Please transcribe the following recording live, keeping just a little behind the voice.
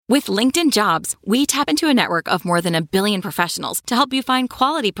With LinkedIn Jobs, we tap into a network of more than 1 billion professionals to help you find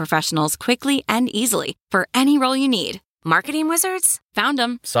quality professionals quickly and easily for any role you need. Marketing wizards? Found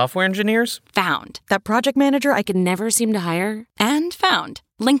them. Software engineers? Found. That project manager I could never seem to hire? And found.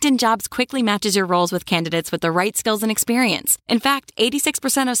 LinkedIn Jobs quickly matches your roles with candidates with the right skills and experience. In fact,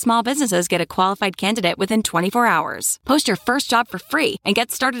 86% of small businesses get a qualified candidate within 24 hours. Post your first job for free and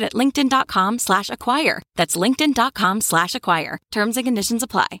get started at linkedin.com/acquire. That's linkedin.com/acquire. Terms and conditions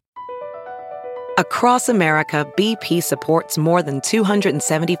apply. Across America, BP supports more than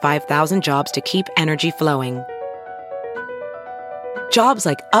 275,000 jobs to keep energy flowing. Jobs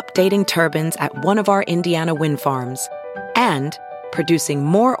like updating turbines at one of our Indiana wind farms and producing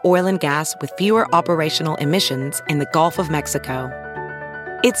more oil and gas with fewer operational emissions in the Gulf of Mexico.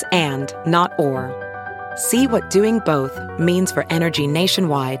 It's and, not or. See what doing both means for energy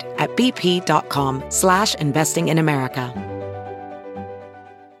nationwide at bp.com/investing in America.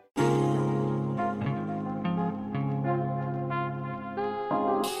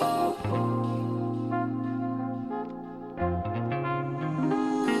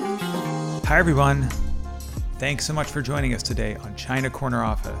 Hi, everyone. Thanks so much for joining us today on China Corner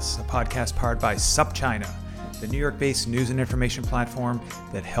Office, a podcast powered by SupChina, the New York-based news and information platform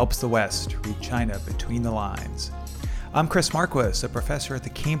that helps the West read China between the lines. I'm Chris Marquis, a professor at the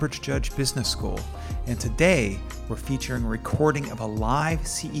Cambridge Judge Business School, and today we're featuring a recording of a live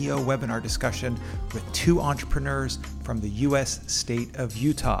CEO webinar discussion with two entrepreneurs from the U.S. state of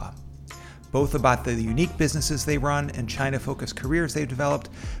Utah, both about the unique businesses they run and China-focused careers they've developed,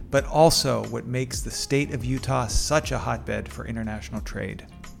 but also what makes the state of Utah such a hotbed for international trade.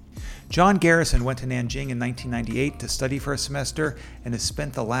 John Garrison went to Nanjing in 1998 to study for a semester and has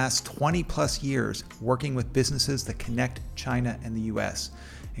spent the last 20 plus years working with businesses that connect China and the US,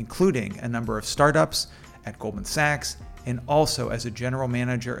 including a number of startups at Goldman Sachs and also as a general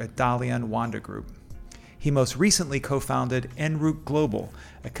manager at Dalian Wanda Group. He most recently co-founded En Route Global,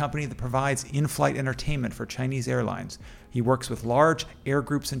 a company that provides in-flight entertainment for Chinese airlines. He works with large air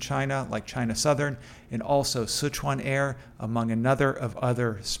groups in China like China Southern and also Sichuan Air, among another of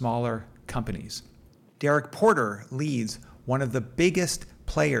other smaller companies. Derek Porter leads one of the biggest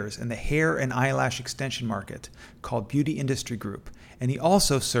players in the hair and eyelash extension market called Beauty Industry Group, and he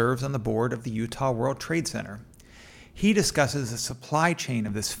also serves on the board of the Utah World Trade Center. He discusses the supply chain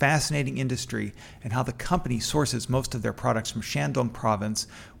of this fascinating industry and how the company sources most of their products from Shandong province,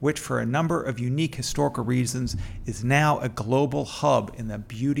 which for a number of unique historical reasons is now a global hub in the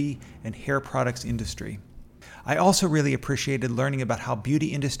beauty and hair products industry. I also really appreciated learning about how Beauty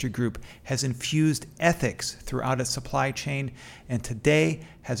Industry Group has infused ethics throughout its supply chain and today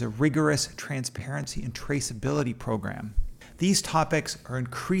has a rigorous transparency and traceability program. These topics are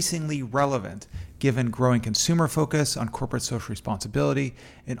increasingly relevant given growing consumer focus on corporate social responsibility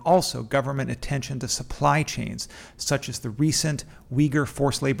and also government attention to supply chains, such as the recent Uyghur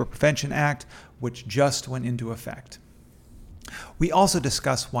Forced Labor Prevention Act, which just went into effect. We also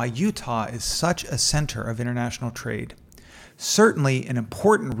discuss why Utah is such a center of international trade. Certainly, an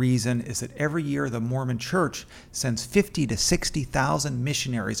important reason is that every year the Mormon Church sends 50 to 60,000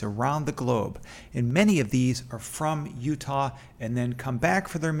 missionaries around the globe, and many of these are from Utah and then come back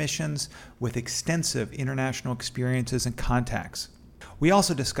for their missions with extensive international experiences and contacts. We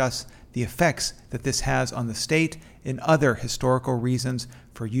also discuss the effects that this has on the state and other historical reasons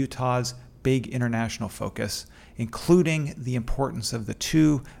for Utah's big international focus, including the importance of the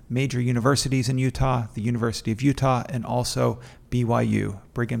two major universities in Utah, the University of Utah and also BYU,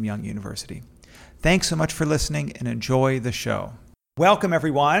 Brigham Young University. Thanks so much for listening and enjoy the show. Welcome,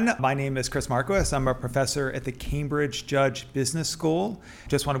 everyone. My name is Chris Marquis. I'm a professor at the Cambridge Judge Business School.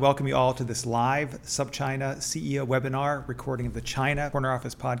 Just want to welcome you all to this live SupChina CEO webinar recording of the China Corner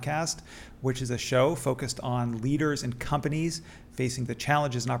Office podcast, which is a show focused on leaders and companies facing the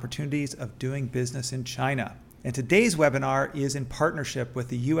challenges and opportunities of doing business in China. And today's webinar is in partnership with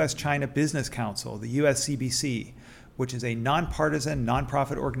the U.S.-China Business Council, the USCBC, which is a nonpartisan,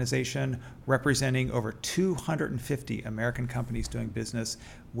 nonprofit organization representing over 250 American companies doing business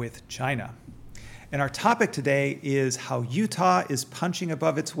with China. And our topic today is how Utah is punching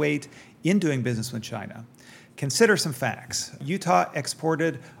above its weight in doing business with China. Consider some facts. Utah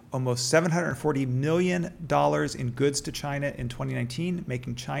exported almost $740 million in goods to China in 2019,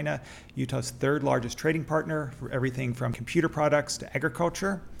 making China Utah's third largest trading partner for everything from computer products to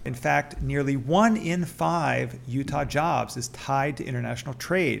agriculture. In fact, nearly 1 in 5 Utah jobs is tied to international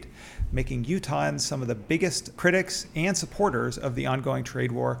trade, making Utahns some of the biggest critics and supporters of the ongoing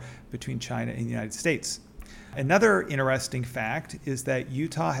trade war between China and the United States. Another interesting fact is that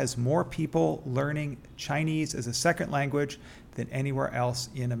Utah has more people learning Chinese as a second language than anywhere else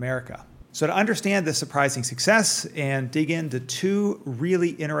in America. So to understand this surprising success and dig into two really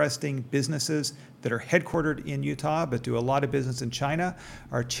interesting businesses that are headquartered in Utah but do a lot of business in China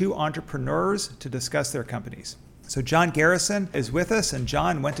are two entrepreneurs to discuss their companies. So John Garrison is with us, and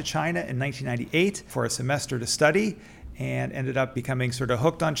John went to China in 1998 for a semester to study and ended up becoming sort of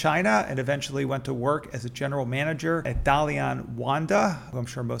hooked on China and eventually went to work as a general manager at Dalian Wanda, who I'm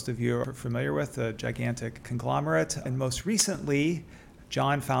sure most of you are familiar with, a gigantic conglomerate. And most recently,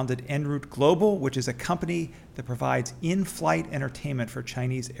 John founded En route Global, which is a company that provides in-flight entertainment for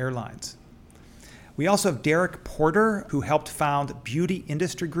Chinese airlines. We also have Derek Porter, who helped found Beauty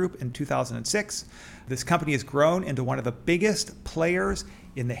Industry Group in 2006. This company has grown into one of the biggest players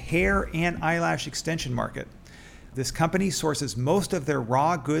in the hair and eyelash extension market. This company sources most of their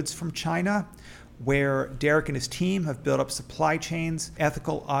raw goods from China, where Derek and his team have built up supply chains,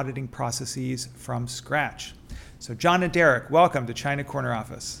 ethical auditing processes from scratch. So John and Derek, welcome to China Corner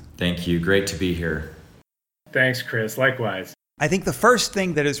Office. Thank you. Great to be here. Thanks, Chris. Likewise. I think the first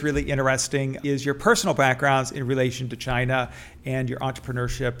thing that is really interesting is your personal backgrounds in relation to China and your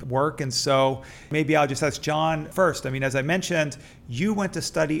entrepreneurship work. And so maybe I'll just ask John first. I mean, as I mentioned, you went to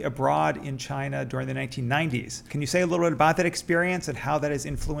study abroad in China during the 1990s. Can you say a little bit about that experience and how that has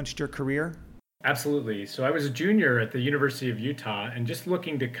influenced your career? Absolutely. So I was a junior at the University of Utah and just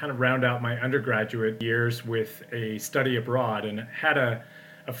looking to kind of round out my undergraduate years with a study abroad, and had a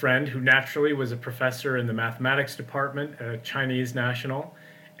friend who naturally was a professor in the mathematics department, a Chinese national,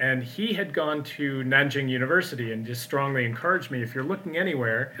 and he had gone to Nanjing University and just strongly encouraged me, if you're looking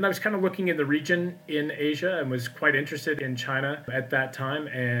anywhere. And I was kind of looking in the region in Asia and was quite interested in China at that time.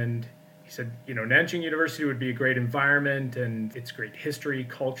 And he said, Nanjing University would be a great environment and it's great history,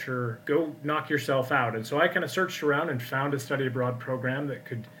 culture. Go knock yourself out. And so I kind of searched around and found a study abroad program that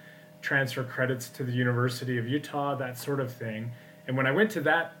could transfer credits to the University of Utah, that sort of thing. And when I went to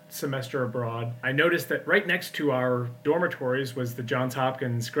that semester abroad, I noticed that right next to our dormitories was the Johns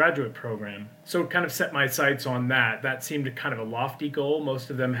Hopkins graduate program. So kind of set my sights on that. That seemed kind of a lofty goal.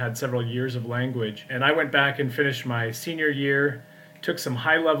 Most of them had several years of language. And I went back and finished my senior year, took some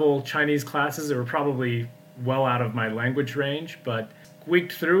high-level Chinese classes that were probably well out of my language range, but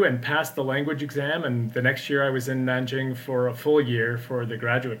squeaked through and passed the language exam. And the next year I was in Nanjing for a full year for the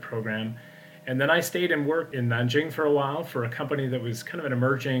graduate program. And then I stayed and worked in Nanjing for a while for a company that was kind of an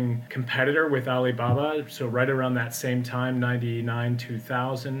emerging competitor with Alibaba. So right around that same time, 99,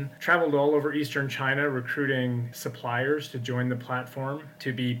 2000, traveled all over Eastern China recruiting suppliers to join the platform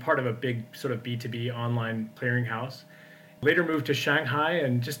to be part of a big sort of B2B online clearinghouse. Later moved to Shanghai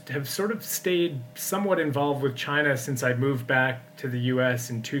and just have sort of stayed somewhat involved with China since I moved back to the US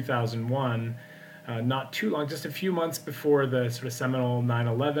in 2001. Not too long, just a few months before the sort of seminal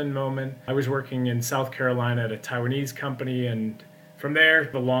 9/11 moment. I was working in South Carolina at a Taiwanese company, and from there,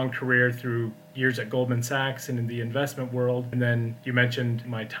 a long career through years at Goldman Sachs and in the investment world. And then you mentioned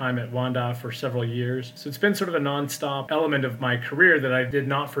my time at Wanda for several years. So it's been sort of a nonstop element of my career that I did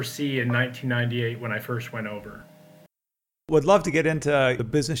not foresee in 1998 when I first went over. Would love to get into the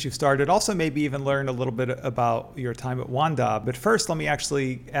business you've started, also maybe even learn a little bit about your time at Wanda. But first, let me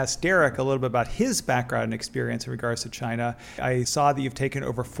actually ask Derek a little bit about his background and experience in regards to China. I saw that you've taken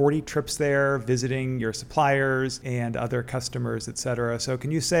over 40 trips there, visiting your suppliers and other customers, et cetera. So can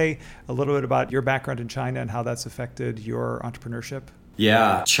you say a little bit about your background in China and how that's affected your entrepreneurship?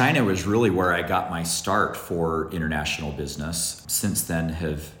 Yeah, China was really where I got my start for international business. Since then,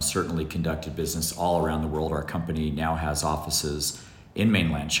 have certainly conducted business all around the world. Our company now has offices in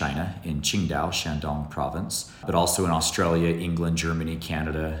mainland China, in Qingdao, Shandong province, but also in Australia, England, Germany,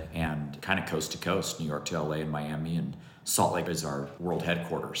 Canada, and kind of coast to coast, New York to LA and Miami, and Salt Lake is our world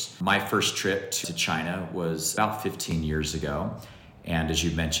headquarters. My first trip to China was about 15 years ago. And as you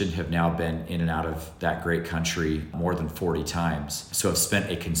mentioned, have now been in and out of that great country more than 40 times. So I've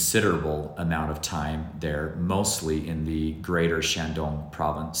spent a considerable amount of time there, mostly in the greater Shandong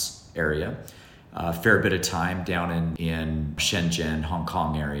province area. A fair bit of time down in Shenzhen, Hong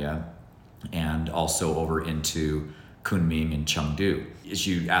Kong area, and also over into Kunming and Chengdu. As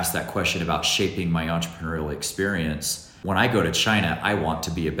you asked that question about shaping my entrepreneurial experience, when I go to China, I want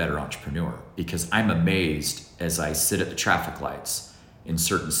to be a better entrepreneur because I'm amazed as I sit at the traffic lights in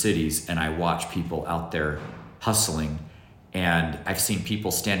certain cities and I watch people out there hustling, and I've seen people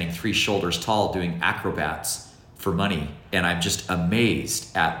standing 3 shoulders tall doing acrobats for money, and I'm just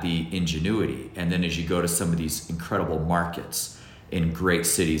amazed at the ingenuity. And then as you go to some of these incredible markets in great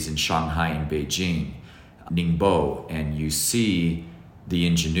cities in Shanghai and Beijing, Ningbo, and you see the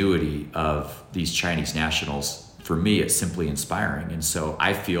ingenuity of these Chinese nationals, for me it's simply inspiring. And so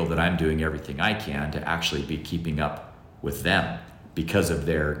I feel that I'm doing everything I can to actually be keeping up with them because of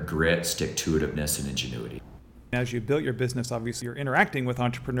their grit, stick-to-itiveness, and ingenuity. As you built your business, obviously you're interacting with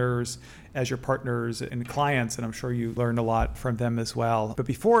entrepreneurs as your partners and clients, and I'm sure you learned a lot from them as well. But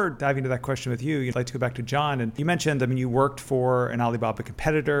before diving into that question with you, I'd like to go back to John. And you mentioned, you worked for an Alibaba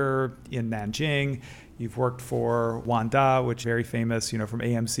competitor in Nanjing. You've worked for Wanda, which is very famous, from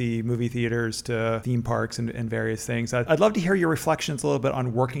AMC movie theaters to theme parks and various things. I'd love to hear your reflections a little bit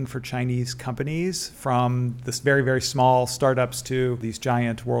on working for Chinese companies, from this very, very small startups to these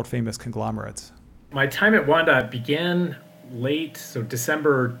giant world famous conglomerates. My time at Wanda began late, so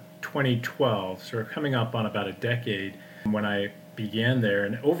December 2012, so we're coming up on about a decade when I began there,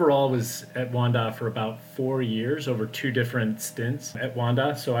 and overall was at Wanda for about 4 years, over 2 different stints at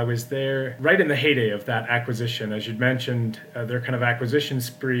Wanda. So I was there right in the heyday of that acquisition. As you'd mentioned, their kind of acquisition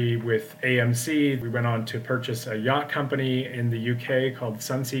spree with AMC. We went on to purchase a yacht company in the UK called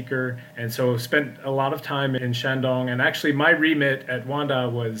Sunseeker, and so spent a lot of time in Shandong. And actually my remit at Wanda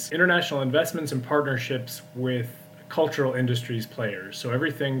was international investments and partnerships with cultural industries players. So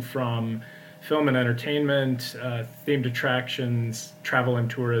everything from film and entertainment, themed attractions, travel and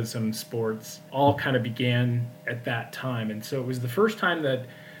tourism, sports, all kind of began at that time. And so it was the first time that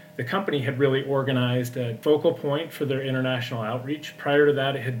the company had really organized a focal point for their international outreach. Prior to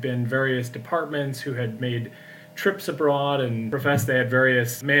that, it had been various departments who had made trips abroad and professed they had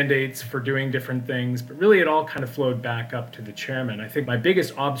various mandates for doing different things, but really it all kind of flowed back up to the chairman. I think my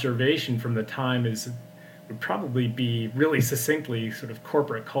biggest observation from the time would probably be really succinctly sort of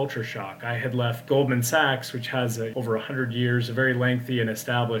corporate culture shock. I had left Goldman Sachs, which has over 100 years, a very lengthy and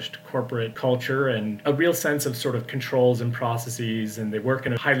established corporate culture and a real sense of sort of controls and processes, and they work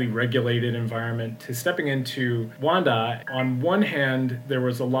in a highly regulated environment, to stepping into Wanda. On one hand, there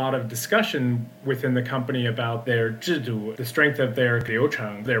was a lot of discussion within the company about their zhidu, the strength of their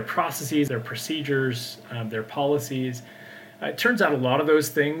liucheng, their processes, their procedures, their policies. It turns out a lot of those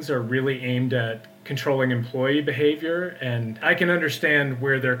things are really aimed at controlling employee behavior, and I can understand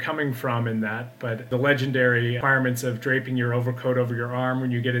where they're coming from in that, but the legendary requirements of draping your overcoat over your arm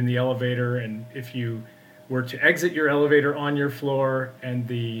when you get in the elevator, and if you were to exit your elevator on your floor and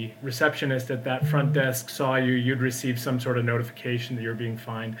the receptionist at that front desk saw you, you'd receive some sort of notification that you're being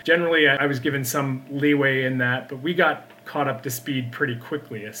fined. Generally, I was given some leeway in that, but we got caught up to speed pretty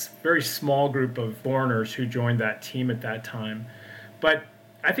quickly. A very small group of foreigners who joined that team at that time. But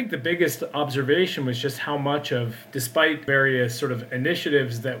I think the biggest observation was just how much of, despite various sort of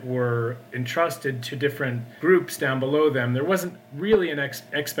initiatives that were entrusted to different groups down below them, there wasn't really an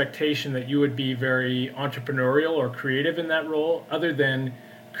expectation that you would be very entrepreneurial or creative in that role, other than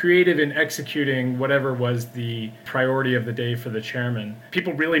creative in executing whatever was the priority of the day for the chairman.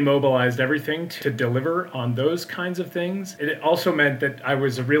 People really mobilized everything to deliver on those kinds of things. It also meant that I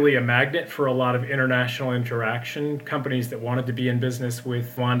was really a magnet for a lot of international interaction, companies that wanted to be in business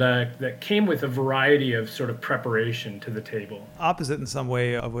with Wanda, that came with a variety of sort of preparation to the table. Opposite in some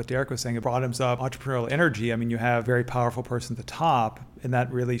way of what Derek was saying, it bottoms up entrepreneurial energy. You have a very powerful person at the top, and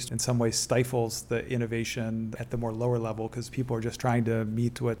that really in some ways stifles the innovation at the more lower level, because people are just trying to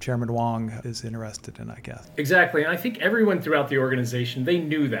meet what Chairman Wang is interested in, I guess. Exactly. And I think everyone throughout the organization, they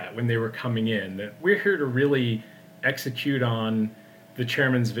knew that when they were coming in, that we're here to really execute on the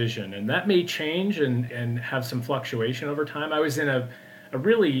chairman's vision. And that may change and have some fluctuation over time. I was in a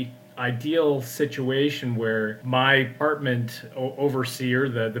really ideal situation where my department overseer,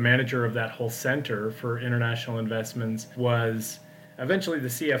 the manager of that whole center for international investments, was eventually the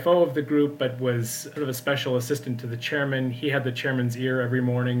CFO of the group, but was sort of a special assistant to the chairman. He had the chairman's ear every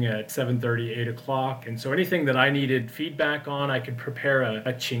morning at 7:30, 8 o'clock. And so anything that I needed feedback on, I could prepare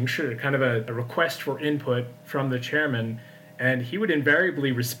a qingshi, kind of a request for input from the chairman. And he would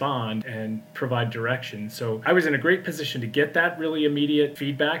invariably respond and provide direction. So I was in a great position to get that really immediate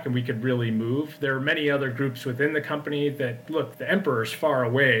feedback, and we could really move. There are many other groups within the company that, look, the emperor's far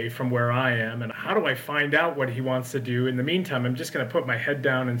away from where I am, and how do I find out what he wants to do? In the meantime, I'm just going to put my head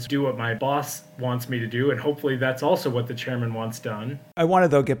down and do what my boss wants me to do, and hopefully that's also what the chairman wants done. I want to,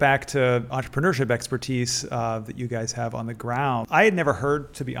 though, get back to entrepreneurship expertise that you guys have on the ground. I had never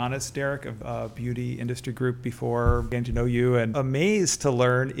heard, to be honest, Derek, of a beauty industry group before getting to know you, and amazed to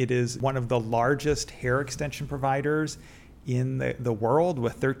learn it is one of the largest hair extension providers in the world,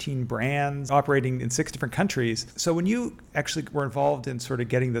 with 13 brands operating in 6 different countries. So when you actually were involved in sort of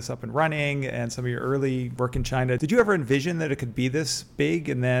getting this up and running and some of your early work in China, did you ever envision that it could be this big?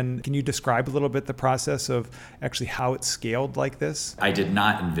 And then can you describe a little bit the process of actually how it scaled like this? I did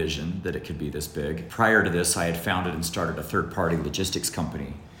not envision that it could be this big. Prior to this, I had founded and started a third-party logistics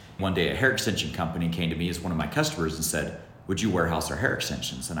company. One day, a hair extension company came to me as one of my customers and said, "Would you warehouse our hair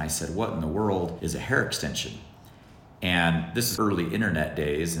extensions?" And I said, "What in the world is a hair extension?" And this is early internet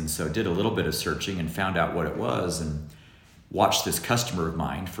days, and so did a little bit of searching and found out what it was, and watched this customer of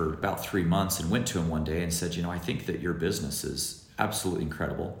mine for about 3 months and went to him one day and said, I think that your business is absolutely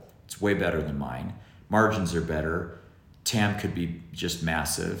incredible. It's way better than mine. Margins are better. TAM could be just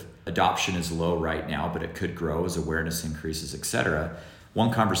massive. Adoption is low right now, but it could grow as awareness increases, et cetera.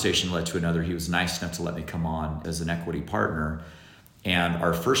 One conversation led to another. He was nice enough to let me come on as an equity partner. And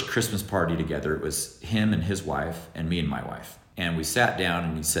our first Christmas party together, it was him and his wife and me and my wife. And we sat down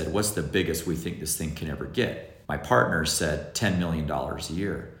and he said, what's the biggest we think this thing can ever get? My partner said $10 million a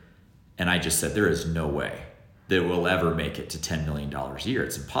year. And I just said, there is no way that we'll ever make it to $10 million a year.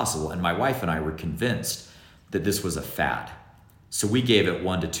 It's impossible. And my wife and I were convinced that this was a fad. So we gave it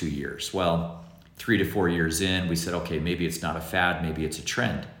 1 to 2 years. Well, 3 to 4 years in, we said, okay, maybe it's not a fad, maybe it's a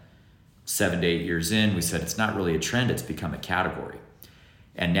trend. 7 to 8 years in, we said, it's not really a trend, it's become a category.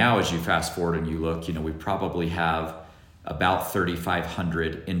 And now as you fast forward and you look, we probably have about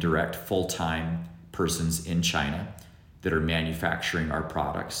 3,500 indirect full-time persons in China that are manufacturing our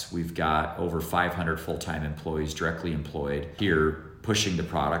products. We've got over 500 full-time employees directly employed here pushing the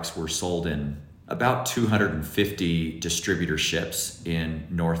products. We're sold in about 250 distributorships in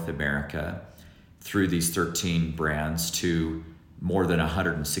North America through these 13 brands to more than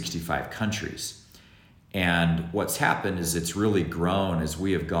 165 countries. And what's happened is it's really grown as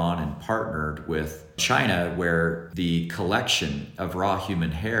we have gone and partnered with China, where the collection of raw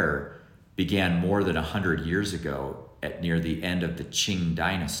human hair began more than 100 years ago at near the end of the Qing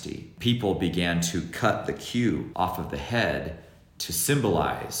dynasty. People began to cut the queue off of the head to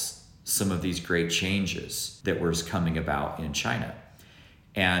symbolize some of these great changes that were coming about in China.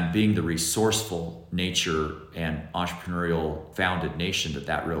 And being the resourceful nature and entrepreneurial founded nation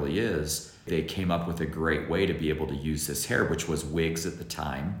that really is, they came up with a great way to be able to use this hair, which was wigs at the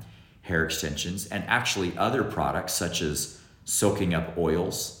time, hair extensions, and actually other products such as soaking up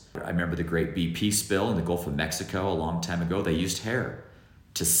oils. I remember the great BP spill in the Gulf of Mexico a long time ago. They used hair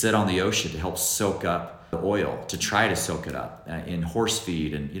to sit on the ocean to help soak up the oil, to try to soak it up in horse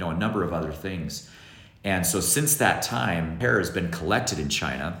feed and a number of other things. And so since that time, hair has been collected in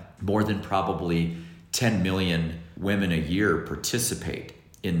China. More than probably 10 million women a year participate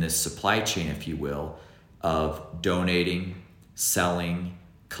in this supply chain, if you will, of donating, selling,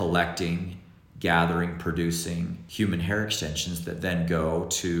 collecting, gathering, producing human hair extensions that then go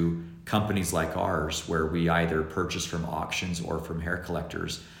to companies like ours, where we either purchase from auctions or from hair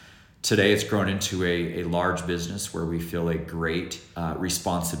collectors. Today, it's grown into a large business where we feel a great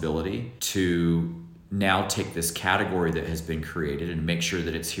responsibility to now take this category that has been created and make sure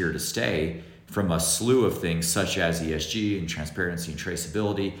that it's here to stay from a slew of things such as ESG and transparency and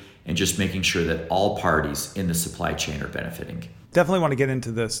traceability, and just making sure that all parties in the supply chain are benefiting. Definitely want to get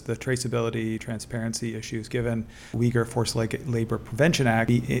into this, the traceability, transparency issues, given Uyghur Forced Labor Prevention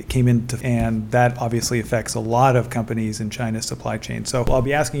Act it came into, and that obviously affects a lot of companies in China's supply chain. So I'll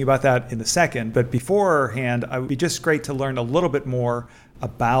be asking you about that in a second, but beforehand, it would be just great to learn a little bit more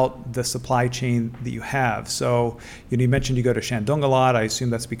about the supply chain that you have. So, you mentioned you go to Shandong a lot. I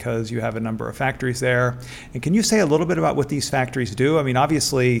assume that's because you have a number of factories there. And can you say a little bit about what these factories do? I mean,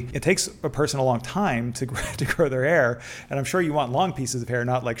 obviously, it takes a person a long time to grow their hair, and I'm sure you want long pieces of hair,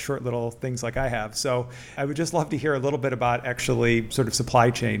 not like short little things like I have. So I would just love to hear a little bit about actually sort of supply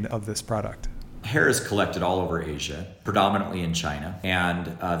chain of this product. Hair is collected all over Asia, predominantly in China, and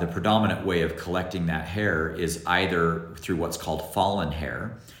the predominant way of collecting that hair is either through what's called fallen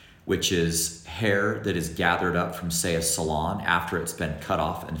hair, which is hair that is gathered up from, say, a salon after it's been cut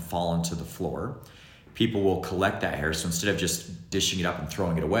off and fallen to the floor. People will collect that hair, so instead of just dishing it up and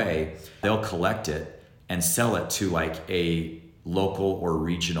throwing it away, they'll collect it and sell it to like a local or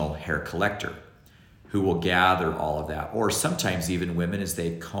regional hair collector who will gather all of that. Or sometimes even women, as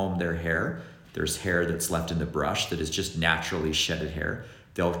they comb their hair, there's hair that's left in the brush that is just naturally shedded hair.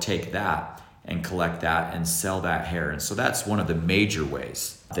 They'll take that and collect that and sell that hair. And so that's one of the major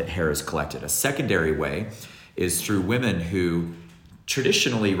ways that hair is collected. A secondary way is through women who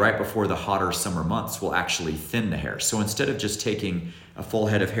traditionally, right before the hotter summer months, will actually thin the hair. So instead of just taking a full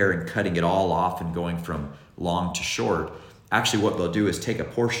head of hair and cutting it all off and going from long to short, actually what they'll do is take a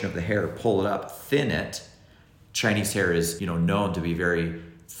portion of the hair, pull it up, thin it. Chinese hair is, known to be very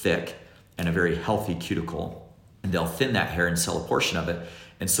thick and a very healthy cuticle, and they'll thin that hair and sell a portion of it.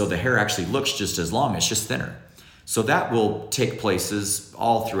 And so the hair actually looks just as long, it's just thinner. So that will take places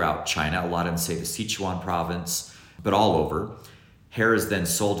all throughout China, a lot in, say, the Sichuan province, but all over. Hair is then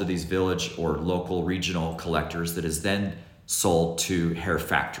sold to these village or local regional collectors that is then sold to hair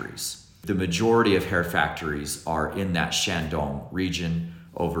factories. The majority of hair factories are in that Shandong region,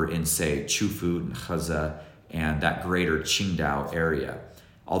 over in, say, Qufu and Heza and that greater Qingdao area,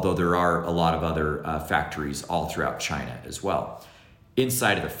 although there are a lot of other factories all throughout China as well.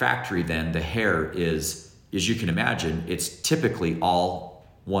 Inside of the factory then, the hair is, as you can imagine, it's typically all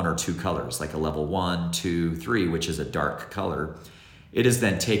one or two colors, like a level 1, 2, 3, which is a dark color. It is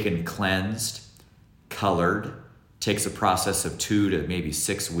then taken, cleansed, colored, takes a process of 2 to maybe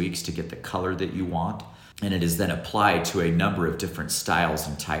 6 weeks to get the color that you want, and it is then applied to a number of different styles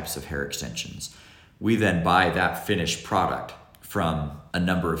and types of hair extensions. We then buy that finished product from a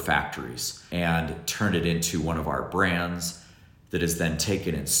number of factories and turn it into one of our brands that is then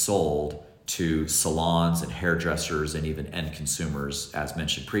taken and sold to salons and hairdressers and even end consumers, as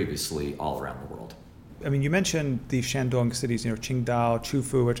mentioned previously, all around the world. I mean, you mentioned the Shandong cities, Qingdao,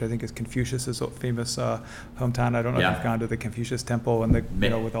 Qufu, which I think is Confucius's famous hometown. I don't know if you've gone to the Confucius Temple and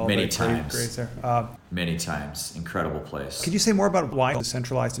with all many the times. graves there. Many times. Incredible place. Could you say more about why it's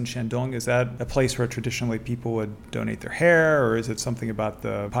centralized in Shandong? Is that a place where traditionally people would donate their hair, or is it something about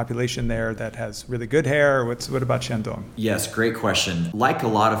the population there that has really good hair? What about Shandong? Yes, great question. Like a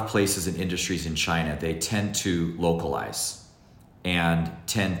lot of places and industries in China, they tend to localize and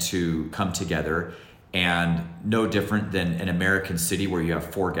tend to come together. And no different than an American city where you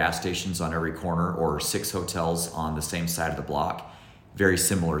have 4 gas stations on every corner or 6 hotels on the same side of the block. Very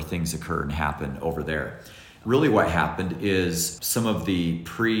similar things occur and happen over there. Really what happened is some of the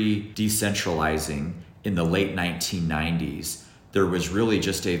pre-decentralizing in the late 1990s, there was really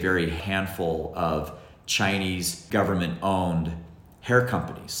just a very handful of Chinese government-owned hair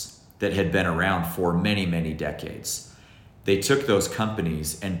companies that had been around for many, many decades. They took those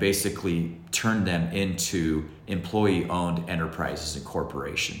companies and basically turned them into employee-owned enterprises and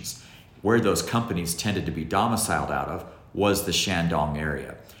corporations. Where those companies tended to be domiciled out of was the Shandong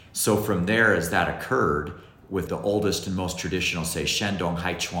area. So from there, as that occurred, with the oldest and most traditional, say, Shandong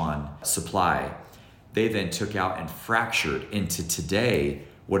Haichuan supply, they then took out and fractured into today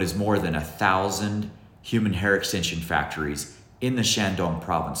what is more than 1,000 human hair extension factories in the Shandong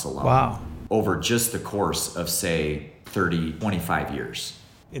province alone. Wow. Over just the course of, say, 30, 25 years.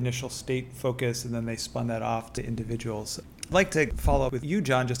 Initial state focus, and then they spun that off to individuals. I'd like to follow up with you,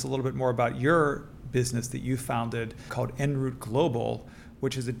 John, just a little bit more about your business that you founded called En route Global,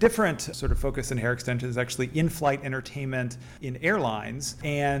 which is a different sort of focus in hair extensions, actually in-flight entertainment in airlines.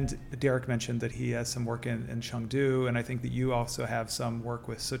 And Derek mentioned that he has some work in Chengdu, and I think that you also have some work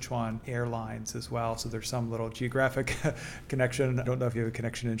with Sichuan Airlines as well. So there's some little geographic connection. I don't know if you have a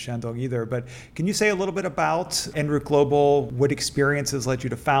connection in Shandong either, but can you say a little bit about En route Global? What experiences led you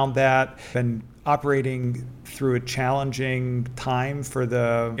to found that? Been operating through a challenging time for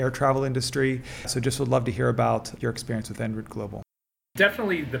the air travel industry. So just would love to hear about your experience with En route Global.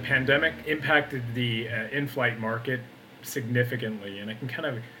 Definitely the pandemic impacted the in-flight market significantly, and I can kind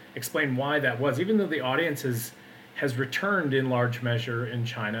of explain why that was. Even though the audience has returned in large measure in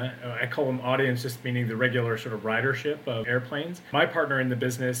China, I call them audience just meaning the regular sort of ridership of airplanes. My partner in the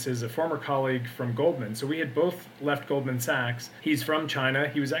business is a former colleague from Goldman, so we had both left Goldman Sachs. He's from China.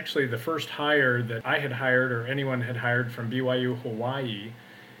 He was actually the first hire that I had hired or anyone had hired from BYU Hawaii,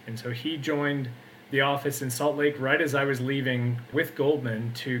 and so he joined the office in Salt Lake right as I was leaving with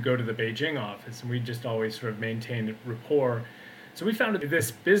Goldman to go to the Beijing office, and we just always sort of maintained rapport. So we founded this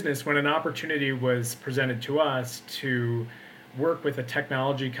business when an opportunity was presented to us to work with a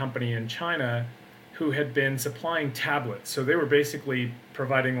technology company in China who had been supplying tablets. So they were basically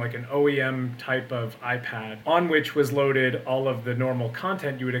providing like an OEM type of iPad on which was loaded all of the normal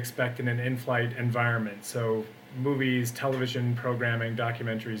content you would expect in an in-flight environment. So movies, television programming,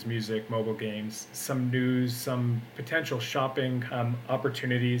 documentaries, music, mobile games, some news, some potential shopping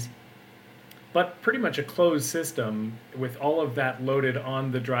opportunities, but pretty much a closed system with all of that loaded on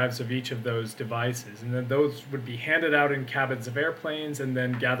the drives of each of those devices. And then those would be handed out in cabins of airplanes and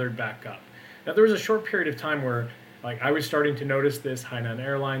then gathered back up. Now there was a short period of time where I was starting to notice this. Hainan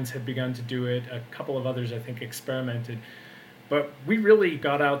Airlines had begun to do it. A couple of others, I think, experimented. But we really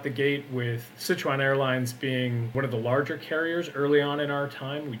got out the gate with Sichuan Airlines being one of the larger carriers early on in our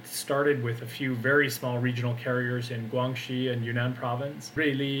time. We started with a few very small regional carriers in Guangxi and Yunnan province,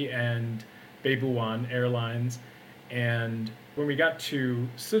 Ruili and Beibuan Airlines. And when we got to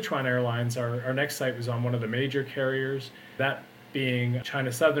Sichuan Airlines, our next site was on one of the major carriers, that being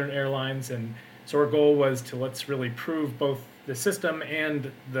China Southern Airlines. And so our goal was to let's really prove both the system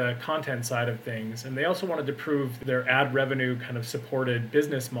and the content side of things. And they also wanted to prove their ad revenue kind of supported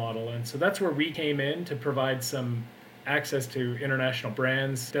business model. And so that's where we came in to provide some access to international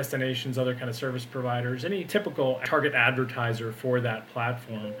brands, destinations, other kind of service providers, any typical target advertiser for that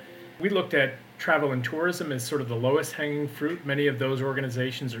platform. We looked at travel and tourism is sort of the lowest hanging fruit. Many of those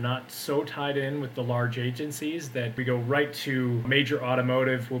organizations are not so tied in with the large agencies that we go right to major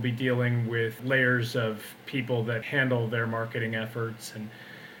automotive. We'll be dealing with layers of people that handle their marketing efforts, and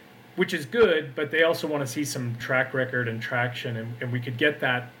which is good, but they also want to see some track record and traction, and we could get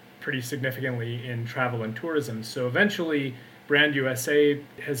that pretty significantly in travel and tourism. So eventually, Brand USA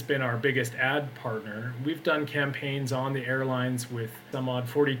has been our biggest ad partner. We've done campaigns on the airlines with some odd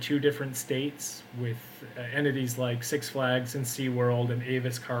 42 different states, with entities like Six Flags and SeaWorld and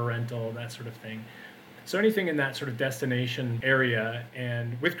Avis Car Rental, that sort of thing. So anything in that sort of destination area,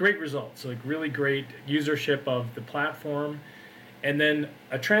 and with great results, like really great usership of the platform. And then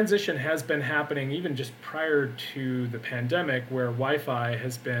a transition has been happening even just prior to the pandemic, where Wi-Fi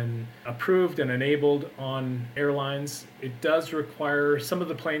has been approved and enabled on airlines. It does require some of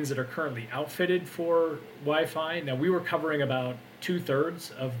the planes that are currently outfitted for Wi-Fi. Now, we were covering about 2/3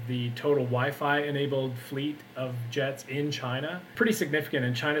 of the total Wi-Fi enabled fleet of jets in China. Pretty significant,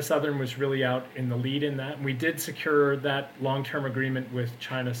 and China Southern was really out in the lead in that. And we did secure that long-term agreement with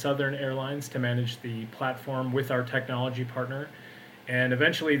China Southern Airlines to manage the platform with our technology partner. And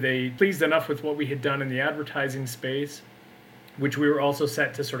eventually they pleased enough with what we had done in the advertising space, which we were also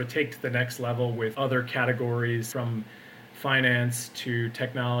set to sort of take to the next level with other categories, from finance to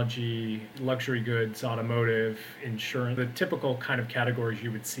technology, luxury goods, automotive, insurance, the typical kind of categories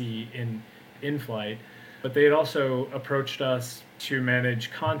you would see in flight. But they had also approached us to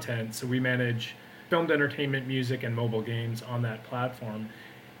manage content. So we manage filmed entertainment, music, and mobile games on that platform.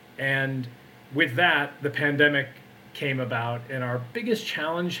 And with that, the pandemic came about, and our biggest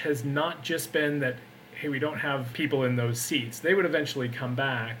challenge has not just been that, hey, we don't have people in those seats. They would eventually come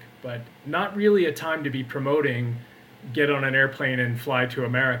back, but not really a time to be promoting get on an airplane and fly to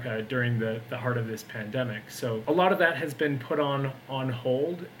America during the heart of this pandemic. So a lot of that has been put on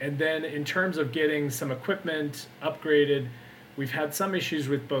hold. And then in terms of getting some equipment upgraded, we've had some issues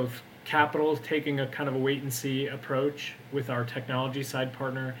with both capital, taking a kind of a wait and see approach with our technology side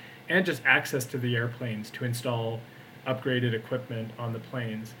partner, and just access to the airplanes to install upgraded equipment on the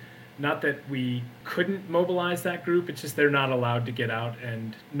planes. Not that we couldn't mobilize that group, it's just they're not allowed to get out,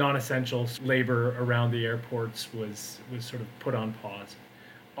 and non-essential labor around the airports was sort of put on pause.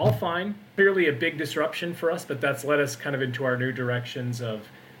 All fine, clearly a big disruption for us, but that's led us kind of into our new directions of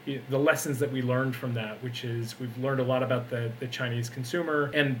the lessons that we learned from that, which is we've learned a lot about the Chinese consumer.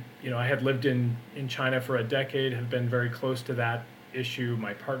 And I had lived in China for a decade, have been very close to that issue.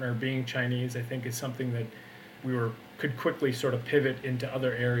 My partner being Chinese, I think, is something that we could quickly sort of pivot into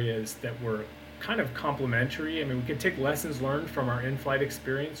other areas that were kind of complementary. I mean, we could take lessons learned from our in-flight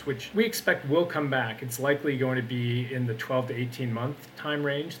experience, which we expect will come back. It's likely going to be in the 12 to 18 month time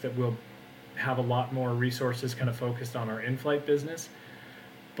range that we'll have a lot more resources kind of focused on our in-flight business.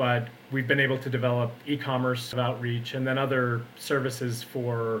 But we've been able to develop e-commerce outreach and then other services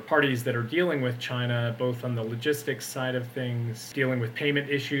for parties that are dealing with China, both on the logistics side of things, dealing with payment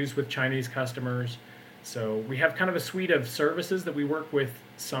issues with Chinese customers. So we have kind of a suite of services that we work with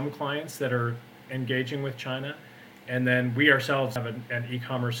some clients that are engaging with China. And then we ourselves have an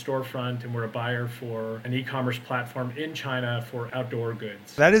e-commerce storefront, and we're a buyer for an e-commerce platform in China for outdoor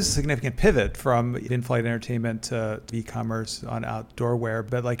goods. That is a significant pivot from in-flight entertainment to e-commerce on outdoor wear.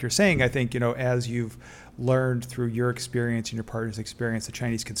 But like you're saying, I think, as you've learned through your experience and your partner's experience, the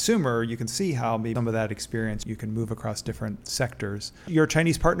Chinese consumer, you can see how maybe some of that experience you can move across different sectors. Your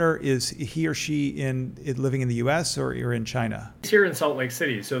Chinese partner, is he or she living in the US or you're in China? He's here in Salt Lake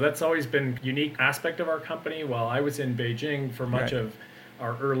City. So that's always been a unique aspect of our company. While I was in Beijing for much of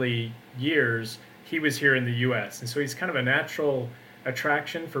our early years, he was here in the US. And so he's kind of a natural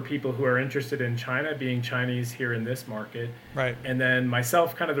attraction for people who are interested in China, being Chinese here in this market. Right. And then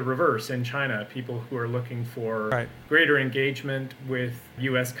myself, kind of the reverse in China, people who are looking for greater engagement with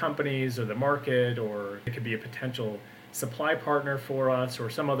US companies or the market, or it could be a potential supply partner for us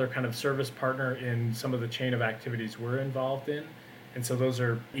or some other kind of service partner in some of the chain of activities we're involved in. And so those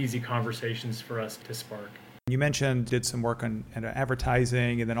are easy conversations for us to spark. You mentioned did some work on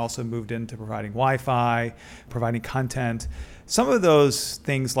advertising and then also moved into providing Wi-Fi, providing content. Some of those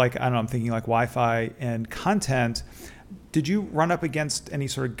things I'm thinking like Wi-Fi and content, did you run up against any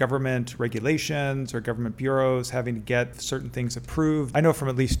sort of government regulations or government bureaus having to get certain things approved? I know from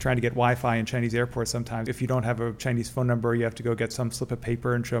at least trying to get Wi-Fi in Chinese airports, sometimes if you don't have a Chinese phone number, you have to go get some slip of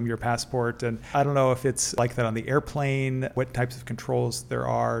paper and show them your passport. And I don't know if it's like that on the airplane, what types of controls there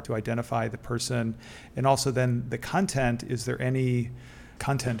are to identify the person. And also then the content, is there any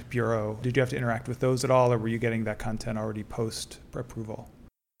content bureau? Did you have to interact with those at all, or were you getting that content already post-approval?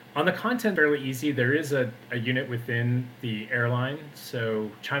 On the content, fairly easy. There is a unit within the airline. So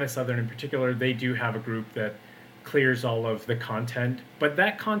China Southern in particular, they do have a group that clears all of the content. But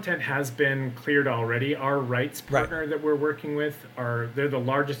that content has been cleared already. Our rights partner that we're working with, they're the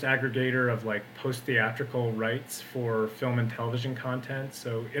largest aggregator of like post-theatrical rights for film and television content.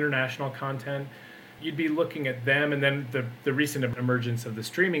 So international content, you'd be looking at them. And then the recent emergence of the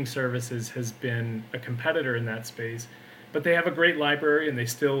streaming services has been a competitor in that space. But they have a great library and they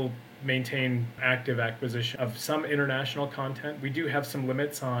still maintain active acquisition of some international content. We do have some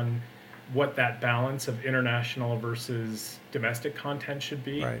limits on what that balance of international versus domestic content should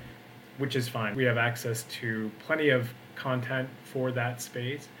be, which is fine. We have access to plenty of content for that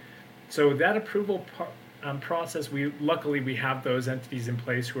space. So that approval process, luckily we have those entities in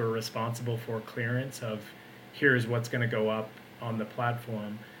place who are responsible for clearance of here's what's going to go up on the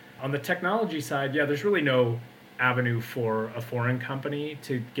platform. On the technology side, there's really no avenue for a foreign company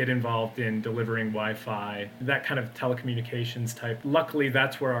to get involved in delivering Wi-Fi, that kind of telecommunications type. Luckily,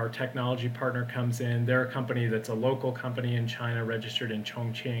 that's where our technology partner comes in. They're a company that's a local company in China, registered in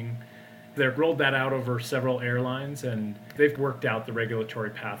Chongqing. They've rolled that out over several airlines, and they've worked out the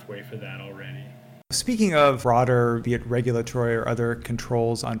regulatory pathway for that already. Speaking of broader, be it regulatory or other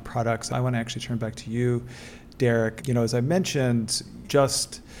controls on products, I want to actually turn back to you, Derek. As I mentioned,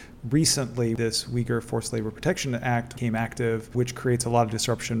 just recently, this Uyghur Forced Labor Protection Act became active, which creates a lot of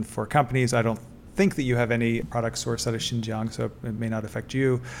disruption for companies. I don't think that you have any products sourced out of Xinjiang, so it may not affect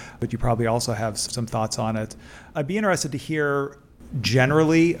you, but you probably also have some thoughts on it. I'd be interested to hear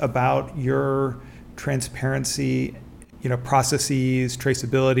generally about your transparency, processes,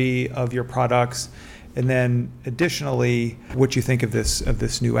 traceability of your products, and then additionally, what you think of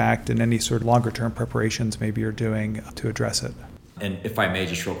this new act and any sort of longer term preparations maybe you're doing to address it. And if I may,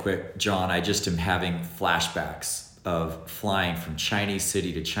 just real quick, John, I just am having flashbacks of flying from Chinese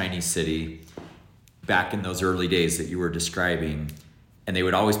city to Chinese city back in those early days that you were describing. And they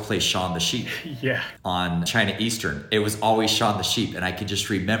would always play Shaun the Sheep on China Eastern. It was always Shaun the Sheep. And I could just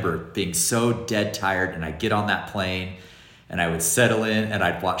remember being so dead tired. And I'd get on that plane and I would settle in and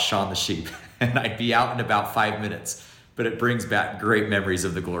I'd watch Shaun the Sheep. And I'd be out in about 5 minutes. But it brings back great memories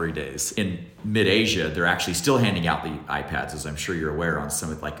of the glory days. In mid-Asia, they're actually still handing out the iPads, as I'm sure you're aware, on some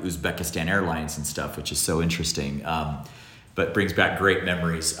of like Uzbekistan Airlines and stuff, which is so interesting, but brings back great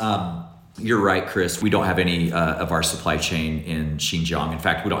memories. You're right, Chris. We don't have any of our supply chain in Xinjiang. In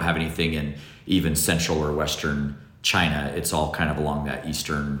fact, we don't have anything in even central or western China. It's all kind of along that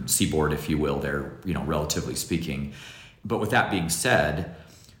eastern seaboard, if you will, there, relatively speaking. But with that being said,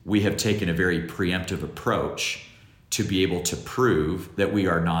 we have taken a very preemptive approach to be able to prove that we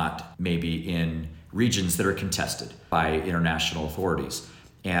are not maybe in regions that are contested by international authorities.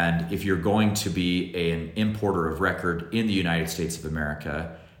 And if you're going to be an importer of record in the United States of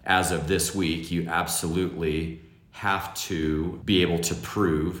America, as of this week, you absolutely have to be able to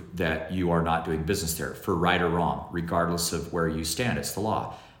prove that you are not doing business there, for right or wrong, regardless of where you stand. It's the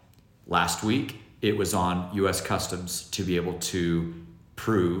law. Last week, it was on U.S. Customs to be able to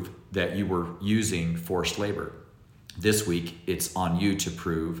prove that you were using forced labor. This week, it's on you to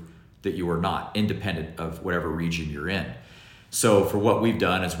prove that you are not, independent of whatever region you're in. So for what we've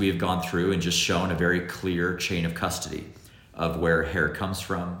done is we have gone through and just shown a very clear chain of custody of where hair comes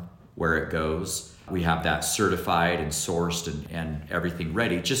from, where it goes. We have that certified and sourced and everything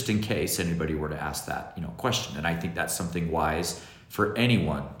ready, just in case anybody were to ask that question. And I think that's something wise for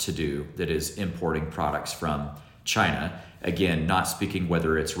anyone to do that is importing products from China. Again, not speaking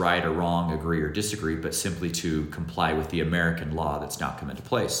whether it's right or wrong, agree or disagree, but simply to comply with the American law that's now come into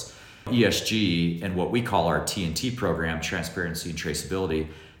place. ESG and what we call our TNT program, Transparency and Traceability,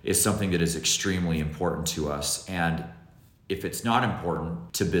 is something that is extremely important to us. And if it's not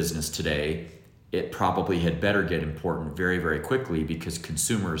important to business today, it probably had better get important very, very quickly, because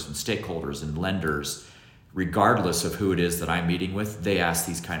consumers and stakeholders and lenders, regardless of who it is that I'm meeting with, they ask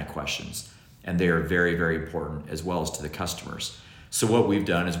these kind of questions. And they are very, very important, as well as to the customers. So what we've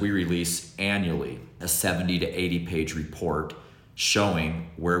done is we release annually a 70 to 80 page report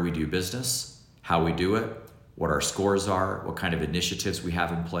showing where we do business, how we do it, what our scores are, what kind of initiatives we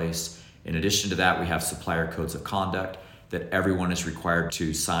have in place. In addition to that, we have supplier codes of conduct that everyone is required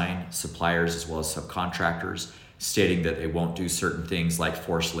to sign, suppliers as well as subcontractors, stating that they won't do certain things like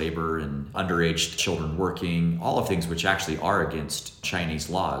forced labor and underage children working, all of things which actually are against Chinese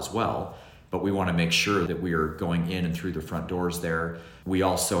law as well. But we want to make sure that we are going in and through the front doors there. We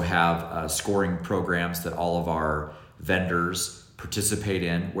also have scoring programs that all of our vendors participate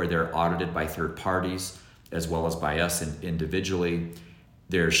in, where they're audited by third parties as well as by us individually.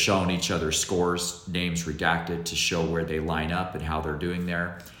 They're shown each other's scores, names redacted, to show where they line up and how they're doing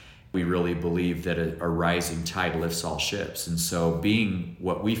there. We really believe that a rising tide lifts all ships. And so being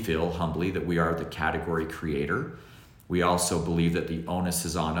what we feel humbly that we are the category creator, we also believe that the onus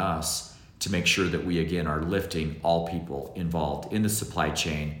is on us to make sure that we, again, are lifting all people involved in the supply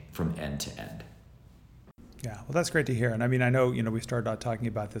chain from end to end. Yeah, well, that's great to hear. And I mean, I know, we started out talking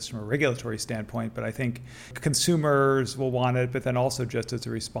about this from a regulatory standpoint, but I think consumers will want it, but then also just as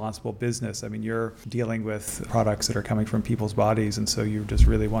a responsible business. I mean, you're dealing with products that are coming from people's bodies, and so you just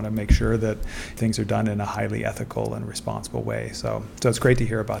really want to make sure that things are done in a highly ethical and responsible way. So it's great to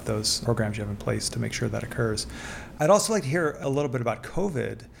hear about those programs you have in place to make sure that occurs. I'd also like to hear a little bit about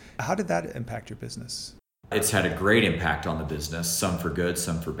COVID. How did that impact your business? It's had a great impact on the business, some for good,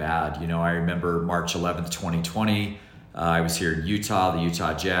 some for bad. I remember March 11th, 2020, I was here in Utah, the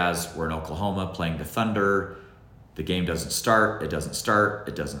Utah Jazz. We're in Oklahoma playing the Thunder. The game doesn't start, it doesn't start,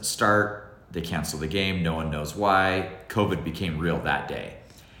 it doesn't start. They cancel the game, no one knows why. COVID became real that day.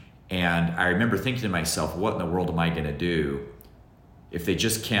 And I remember thinking to myself, what in the world am I going to do if they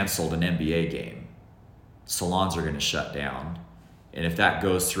just canceled an NBA game? Salons are going to shut down. And if that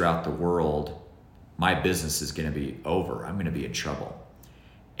goes throughout the world, my business is going to be over. I'm going to be in trouble.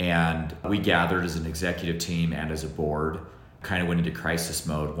 And we gathered as an executive team and as a board, kind of went into crisis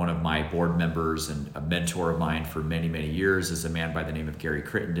mode. One of my board members and a mentor of mine for many, many years is a man by the name of Gary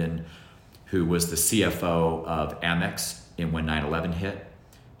Crittenden, who was the CFO of Amex when 9/11 hit.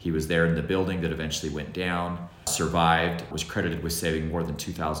 He was there in the building that eventually went down, survived, was credited with saving more than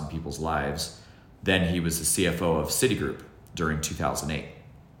 2,000 people's lives. Then he was the CFO of Citigroup during 2008.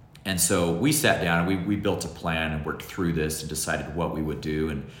 And so we sat down and we built a plan and worked through this and decided what we would do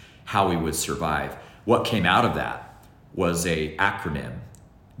and how we would survive. What came out of that was an acronym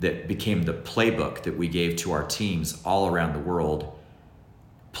that became the playbook that we gave to our teams all around the world.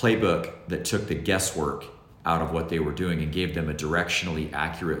 Playbook that took the guesswork out of what they were doing and gave them a directionally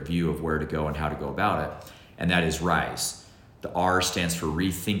accurate view of where to go and how to go about it. And that is RISE. The R stands for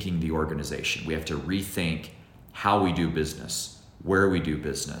rethinking the organization. We have to rethink how we do business, where we do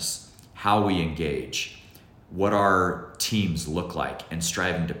business, how we engage, what our teams look like, and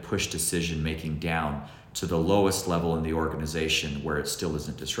striving to push decision making down to the lowest level in the organization where it still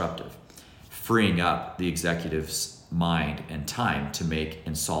isn't disruptive, freeing up the executive's mind and time to make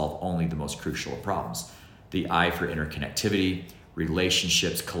and solve only the most crucial of problems. The I for interconnectivity,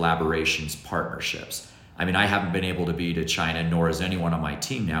 relationships, collaborations, partnerships. I mean, I haven't been able to be to China, nor has anyone on my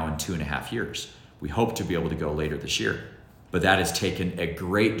team now in 2.5 years. We hope to be able to go later this year. But that has taken a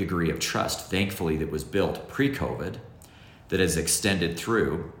great degree of trust, thankfully, that was built pre-COVID, that has extended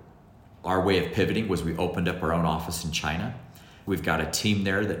through. Our way of pivoting was we opened up our own office in China. We've got a team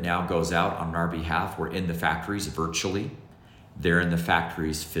there that now goes out on our behalf. We're in the factories virtually. They're in the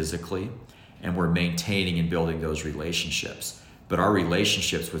factories physically. And we're maintaining and building those relationships. But our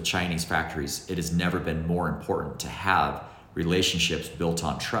relationships with Chinese factories, it has never been more important to have relationships built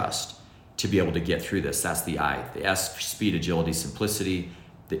on trust to be able to get through this. That's the I. The S, speed, agility, simplicity.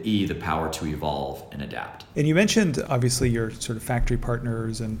 The E, the power to evolve and adapt. And you mentioned, obviously, your sort of factory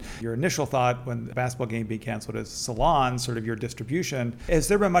partners and your initial thought when the basketball game being canceled is salons, sort of your distribution. Has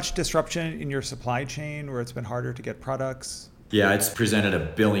there been much disruption in your supply chain where it's been harder to get products? Yeah, it's presented a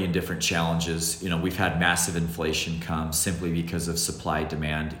billion different challenges. We've had massive inflation come simply because of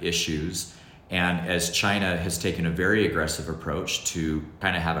supply-demand issues. And as China has taken a very aggressive approach to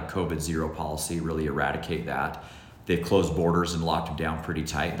kind of have a COVID zero policy, really eradicate that, they've closed borders and locked them down pretty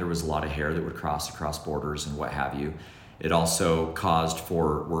tight. There was a lot of hair that would cross across borders and what have you. It also caused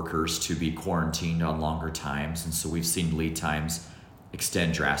for workers to be quarantined on longer times. And so we've seen lead times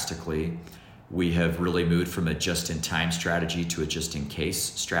extend drastically. We have really moved from a just-in-time strategy to a just-in-case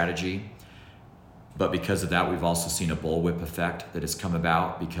strategy. But because of that, we've also seen a bullwhip effect that has come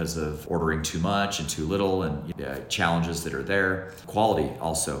about because of ordering too much and too little and challenges that are there. Quality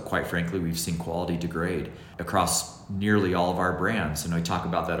also, quite frankly, we've seen quality degrade across nearly all of our brands. And I talk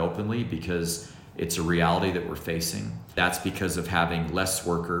about that openly because it's a reality that we're facing. That's because of having less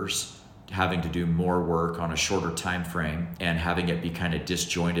workers, having to do more work on a shorter time frame, and having it be kind of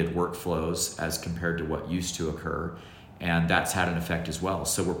disjointed workflows as compared to what used to occur. And that's had an effect as well.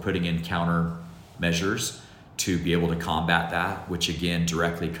 So we're putting in counter measures to be able to combat that, which again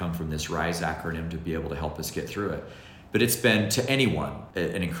directly come from this RISE acronym to be able to help us get through it. But it's been, to anyone,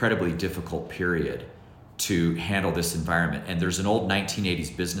 an incredibly difficult period to handle this environment. And there's an old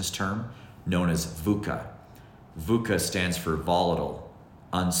 1980s business term known as VUCA. VUCA stands for volatile,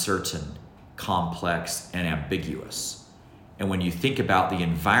 uncertain, complex, and ambiguous. And when you think about the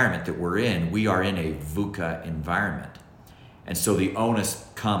environment that we're in, we are in a VUCA environment. And so the onus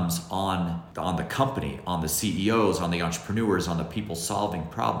comes on the company, on the CEOs, on the entrepreneurs, on the people solving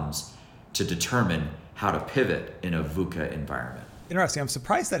problems to determine how to pivot in a VUCA environment. Interesting. I'm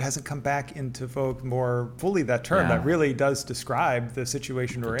surprised that hasn't come back into vogue more fully, that term. That really does describe the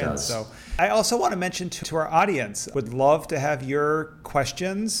situation we're in. So I also want to mention to our audience, would love to have your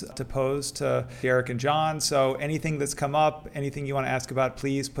questions to pose to Derek and John. So anything that's come up, anything you want to ask about,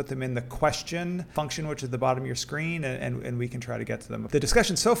 please put them in the question function, which is at the bottom of your screen, and we can try to get to them. The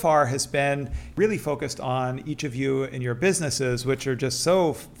discussion so far has been really focused on each of you and your businesses, which are just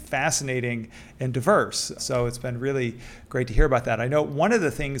so fascinating and diverse. So it's been really great to hear about that. I know one of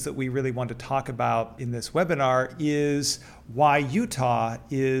the things that we really want to talk about in this webinar is why Utah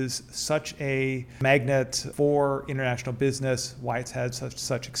is such a magnet for international business, why it's had such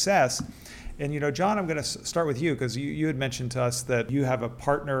success. And, John, I'm going to start with you because you had mentioned to us that you have a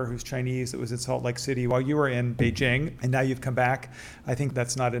partner who's Chinese that was in Salt Lake City while you were in Beijing, and now you've come back. I think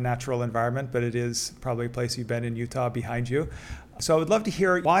that's not a natural environment, but it is probably a place you've been in Utah behind you. So I would love to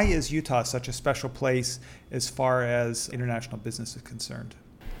hear, why is Utah such a special place as far as international business is concerned?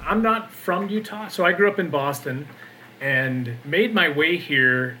 I'm not from Utah, so I grew up in Boston and made my way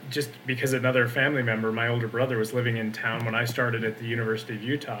here just because another family member, my older brother, was living in town when I started at the University of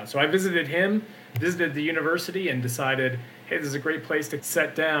Utah. So I visited him, visited the university, and decided, hey, this is a great place to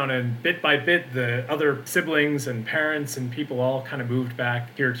set down. And bit by bit, the other siblings and parents and people all kind of moved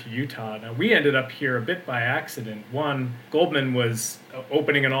back here to Utah. Now, we ended up here a bit by accident. One, Goldman was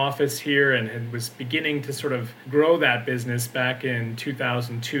opening an office here and was beginning to sort of grow that business back in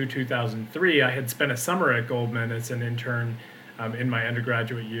 2002, 2003. I had spent a summer at Goldman as an intern in my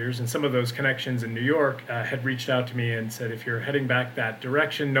undergraduate years, and some of those connections in New York had reached out to me and said, if you're heading back that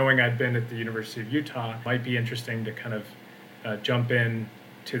direction, knowing I'd been at the University of Utah, it might be interesting to kind of jump in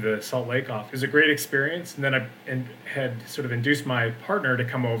to the Salt Lake office. It was a great experience, and then I had sort of induced my partner to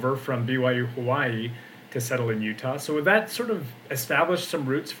come over from BYU Hawaii to settle in Utah. So that sort of established some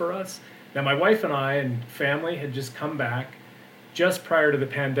roots for us. Now, my wife and I and family had just come back just prior to the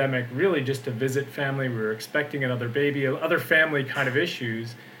pandemic, really just to visit family. We were expecting another baby, other family kind of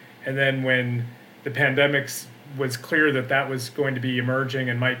issues. And then when the pandemic was clear that was going to be emerging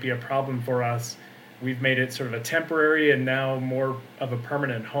and might be a problem for us, we've made it sort of a temporary and now more of a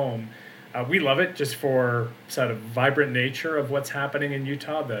permanent home. We love it just for sort of vibrant nature of what's happening in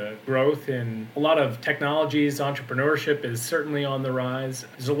Utah. The growth in a lot of technologies, entrepreneurship is certainly on the rise.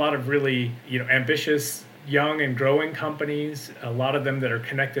 There's a lot of really, ambitious, young and growing companies, a lot of them that are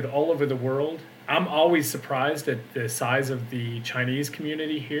connected all over the world. I'm always surprised at the size of the Chinese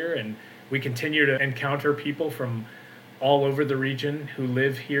community here, and we continue to encounter people from all over the region who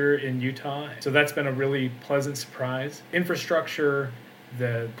live here in Utah. So that's been a really pleasant surprise. Infrastructure,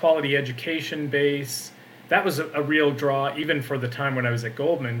 the quality education base, that was a real draw, even for the time when I was at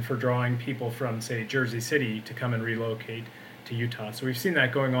Goldman, for drawing people from, say, Jersey City to come and relocate to Utah. So we've seen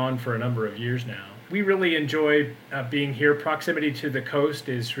that going on for a number of years now. We really enjoy being here. Proximity to the coast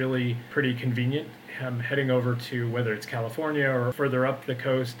is really pretty convenient. Heading over to whether it's California or further up the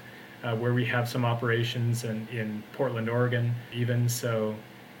coast, where we have some operations in Portland, Oregon, even. So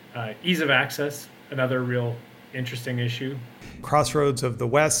ease of access, another real interesting issue. Crossroads of the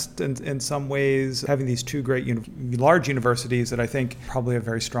West in some ways, having these two great large universities that I think probably have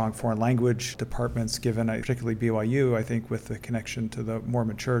very strong foreign language departments, given particularly BYU, I think with the connection to the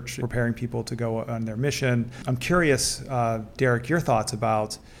Mormon Church, preparing people to go on their mission. I'm curious, Derek, your thoughts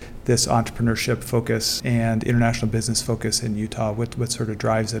about this entrepreneurship focus and international business focus in Utah. What sort of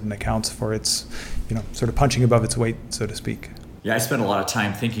drives it and accounts for its, sort of punching above its weight, so to speak? Yeah, I spent a lot of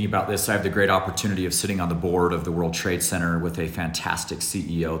time thinking about this. I have the great opportunity of sitting on the board of the World Trade Center with a fantastic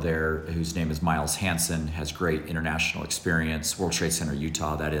CEO there whose name is Miles Hansen, has great international experience, World Trade Center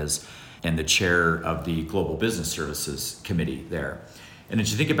Utah, that is, and the chair of the Global Business Services Committee there. And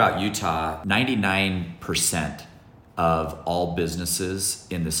as you think about Utah, 99% of all businesses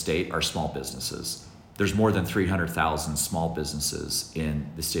in the state are small businesses. There's more than 300,000 small businesses in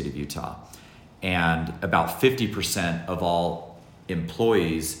the state of Utah. And about 50% of all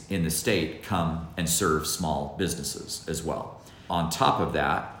employees in the state come and serve small businesses as well. On top of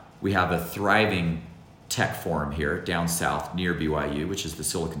that, we have a thriving tech forum here down south near BYU, which is the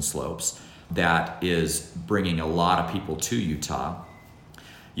Silicon Slopes, that is bringing a lot of people to Utah.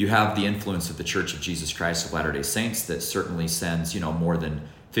 You have the influence of the Church of Jesus Christ of Latter-day Saints that certainly sends, more than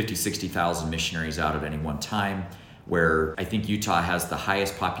 50, 60,000 missionaries out at any one time, where I think Utah has the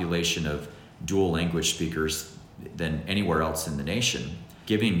highest population of dual language speakers than anywhere else in the nation,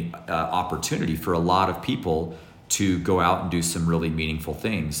 giving opportunity for a lot of people to go out and do some really meaningful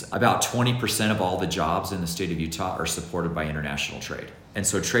things. About 20% of all the jobs in the state of Utah are supported by international trade. And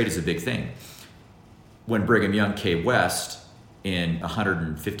so trade is a big thing. When Brigham Young came west in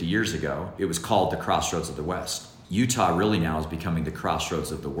 150 years ago, it was called the Crossroads of the West. Utah really now is becoming the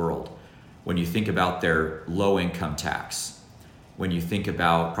crossroads of the world. When you think about their low income tax, when you think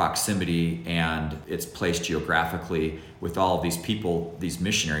about proximity and its place geographically with all of these people, these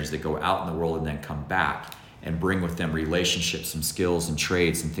missionaries that go out in the world and then come back and bring with them relationships and skills and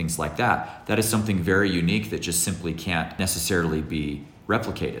trades and things like that, that is something very unique that just simply can't necessarily be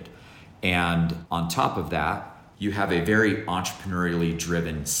replicated. And on top of that, you have a very entrepreneurially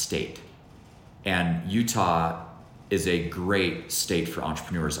driven state. And Utah is a great state for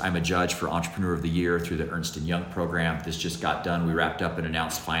entrepreneurs. I'm a judge for Entrepreneur of the Year through the Ernst & Young program. This just got done. We wrapped up and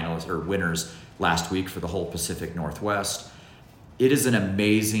announced finalists or winners last week for the whole Pacific Northwest. It is an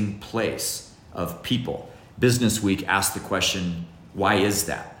amazing place of people. Business Week asked the question, why is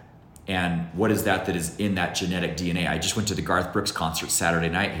that? And what is that is in that genetic DNA? I just went to the Garth Brooks concert Saturday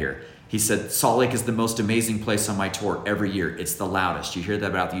night here. He said, Salt Lake is the most amazing place on my tour every year. It's the loudest. You hear that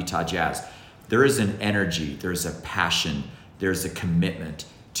about the Utah Jazz. There is an energy, there's a passion, there's a commitment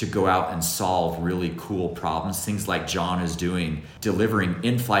to go out and solve really cool problems. Things like John is doing, delivering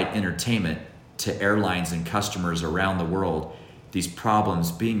in-flight entertainment to airlines and customers around the world. These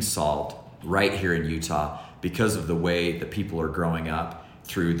problems being solved right here in Utah because of the way that people are growing up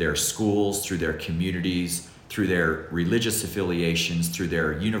through their schools, through their communities, through their religious affiliations, through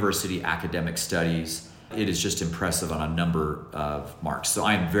their university academic studies. It is just impressive on a number of marks. So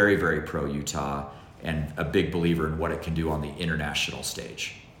I am very, very pro-Utah and a big believer in what it can do on the international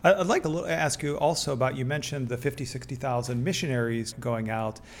stage. I'd like to ask you also about, you mentioned the 50, 60,000 missionaries going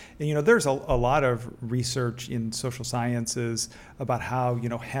out. And, there's a lot of research in social sciences about how,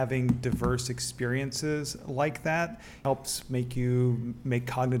 having diverse experiences like that helps make you make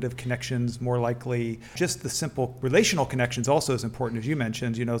cognitive connections more likely. Just the simple relational connections also is important, as you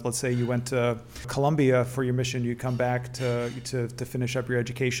mentioned. Let's say you went to Colombia for your mission, you come back to finish up your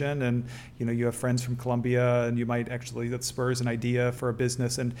education, and, you have friends from Colombia, and you might actually, that spurs an idea for a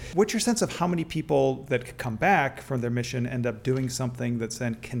business. And what's your sense of how many people that come back from their mission end up doing something that's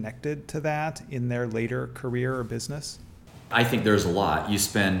then connected to that in their later career or business? I think there's a lot. You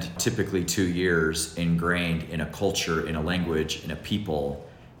spend typically 2 years ingrained in a culture, in a language, in a people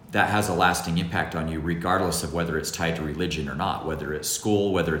that has a lasting impact on you, regardless of whether it's tied to religion or not, whether it's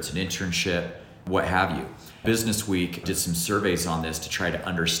school, whether it's an internship, what have you. Business Week did some surveys on this to try to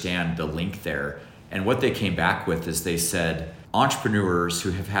understand the link there. And what they came back with is they said, entrepreneurs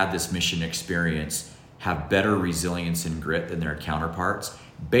who have had this mission experience have better resilience and grit than their counterparts,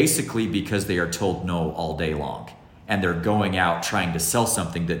 basically because they are told no all day long. And they're going out trying to sell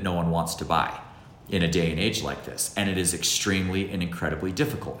something that no one wants to buy in a day and age like this. And it is extremely and incredibly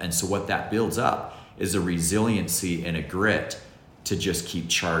difficult. And so what that builds up is a resiliency and a grit to just keep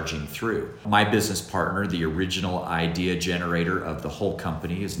charging through. My business partner, the original idea generator of the whole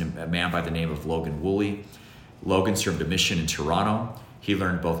company, is a man by the name of Logan Woolley. Logan served a mission in Toronto. He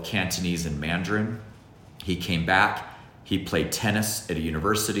learned both Cantonese and Mandarin. He came back. He played tennis at a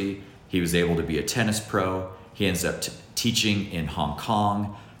university. He was able to be a tennis pro. He ends up teaching in Hong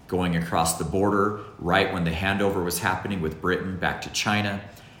Kong, going across the border right when the handover was happening with Britain back to China.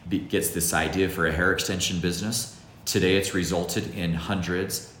 Gets this idea for a hair extension business. Today it's resulted in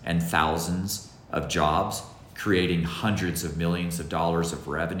hundreds and thousands of jobs, creating hundreds of millions of dollars of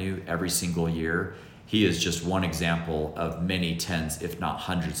revenue every single year. He is just one example of many tens, if not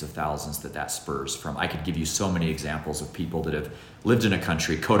hundreds of thousands that spurs from. I could give you so many examples of people that have lived in a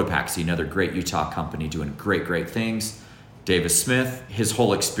country. Cotopaxi, another great Utah company doing great things. Davis Smith, his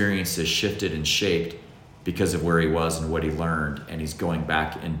whole experience has shifted and shaped because of where he was and what he learned, and he's going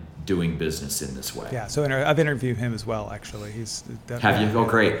back and doing business in this way. Yeah, so I've interviewed him as well, actually. He's Have you? Oh,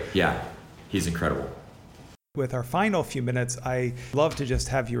 great. Yeah, he's incredible. With our final few minutes, I love to just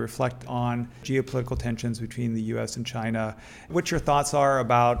have you reflect on geopolitical tensions between the U.S. and China, what your thoughts are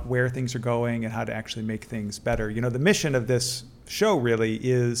about where things are going and how to actually make things better. The mission of this show really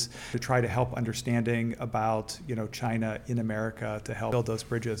is to try to help understanding about, China in America to help build those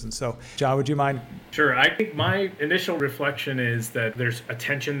bridges. And so, John, would you mind? Sure. I think my initial reflection is that there's a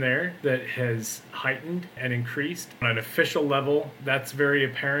tension there that has heightened and increased. On an official level, that's very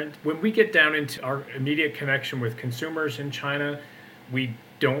apparent. When we get down into our immediate connection with consumers in China, we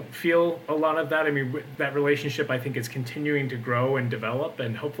don't feel a lot of that. I mean, that relationship, I think, is continuing to grow and develop,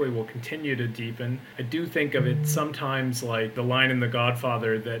 and hopefully will continue to deepen. I do think of it sometimes like the line in The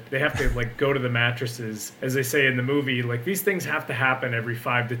Godfather that they have to like go to the mattresses, as they say in the movie, like these things have to happen every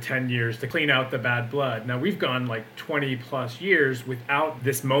 5 to 10 years to clean out the bad blood. Now we've gone like 20 plus years without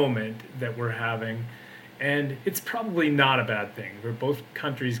this moment that we're having. And it's probably not a bad thing, where both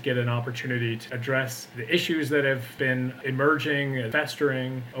countries get an opportunity to address the issues that have been emerging and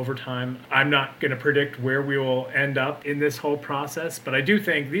festering over time. I'm not going to predict where we will end up in this whole process, but I do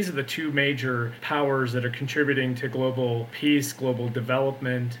think these are the two major powers that are contributing to global peace, global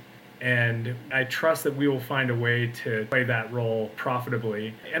development. And I trust that we will find a way to play that role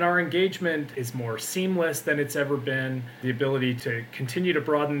profitably. And our engagement is more seamless than it's ever been. The ability to continue to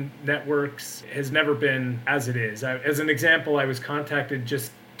broaden networks has never been as it is. As an example, I was contacted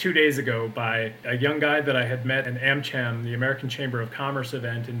just 2 days ago by a young guy that I had met at AmCham, the American Chamber of Commerce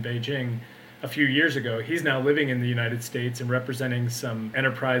event in Beijing, a few years ago. He's now living in the United States and representing some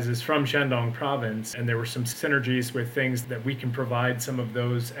enterprises from Shandong province. And there were some synergies with things that we can provide some of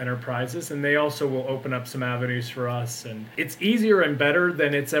those enterprises. And they also will open up some avenues for us. And it's easier and better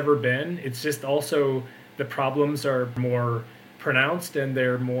than it's ever been. It's just also the problems are more pronounced and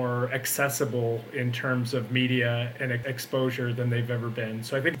they're more accessible in terms of media and exposure than they've ever been.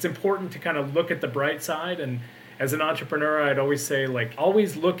 So I think it's important to kind of look at the bright side. And as an entrepreneur, I'd always say, like,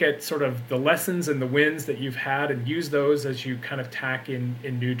 always look at sort of the lessons and the wins that you've had and use those as you kind of tack in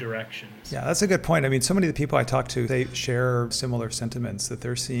new directions. Yeah, that's a good point. I mean, so many of the people I talk to, they share similar sentiments that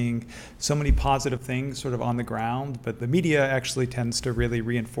they're seeing so many positive things sort of on the ground, but the media actually tends to really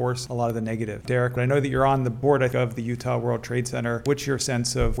reinforce a lot of the negative. Derek, I know that you're on the board of the Utah World Trade Center. What's your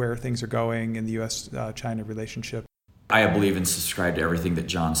sense of where things are going in the U.S.-China relationship? I believe and subscribe to everything that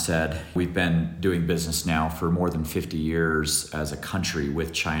John said. We've been doing business now for more than 50 years as a country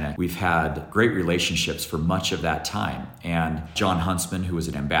with China. We've had great relationships for much of that time. And John Huntsman, who is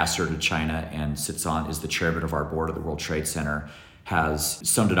an ambassador to China and is the chairman of our board of the World Trade Center, has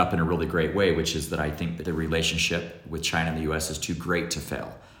summed it up in a really great way, which is that I think that the relationship with China and the U.S. is too great to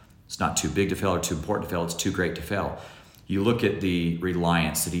fail. It's not too big to fail or too important to fail, it's too great to fail. You look at the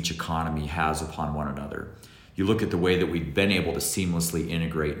reliance that each economy has upon one another. You look at the way that we've been able to seamlessly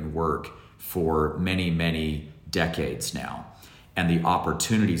integrate and work for many, many decades now, and the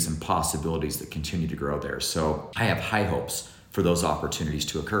opportunities and possibilities that continue to grow there. So I have high hopes for those opportunities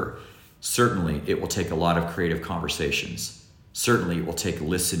to occur. Certainly, it will take a lot of creative conversations. Certainly, it will take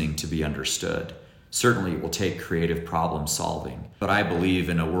listening to be understood. Certainly, it will take creative problem solving. But I believe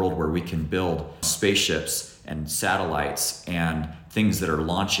in a world where we can build spaceships and satellites and things that are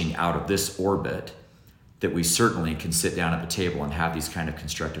launching out of this orbit, that we certainly can sit down at the table and have these kind of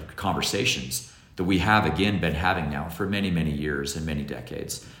constructive conversations that we have, again, been having now for many, many years and many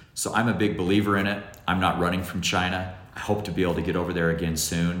decades. So I'm a big believer in it. I'm not running from China. I hope to be able to get over there again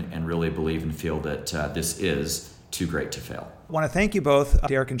soon and really believe and feel that this is too great to fail. I want to thank you both,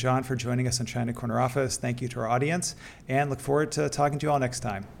 Derek and John, for joining us on China Corner Office. Thank you to our audience, and look forward to talking to you all next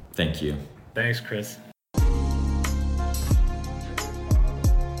time. Thank you. Thanks, Chris.